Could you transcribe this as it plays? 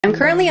I'm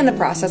currently in the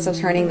process of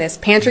turning this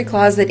pantry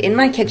closet in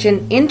my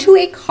kitchen into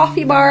a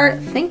coffee bar.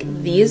 Think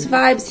these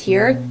vibes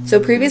here.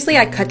 So previously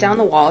I cut down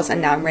the walls and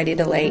now I'm ready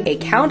to lay a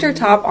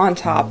countertop on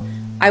top.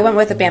 I went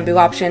with a bamboo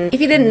option. If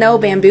you didn't know,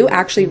 bamboo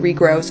actually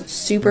regrows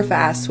super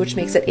fast, which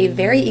makes it a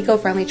very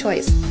eco-friendly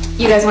choice.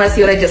 You guys want to see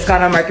what I just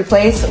got on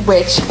Marketplace,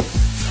 which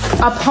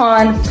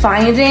upon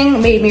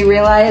finding made me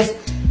realize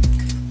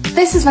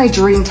this is my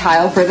dream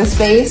tile for the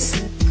space.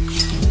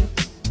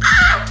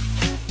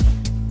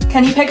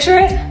 Can you picture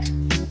it?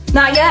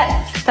 Not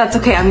yet? That's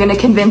okay, I'm gonna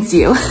convince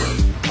you.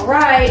 All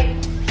right,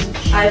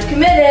 I've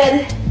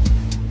committed.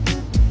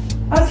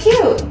 Oh, it's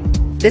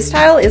cute. This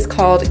tile is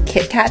called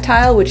Kit Kat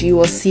tile, which you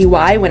will see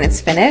why when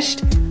it's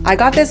finished. I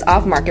got this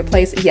off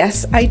Marketplace.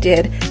 Yes, I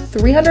did.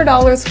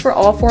 $300 for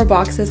all 4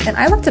 boxes, and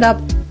I looked it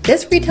up.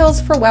 This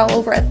retails for well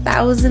over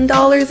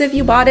 $1,000 if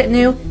you bought it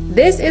new.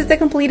 This is the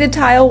completed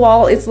tile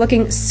wall. It's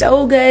looking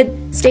so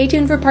good. Stay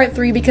tuned for part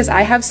 3 because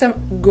I have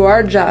some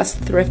gorgeous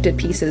thrifted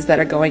pieces that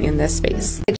are going in this space.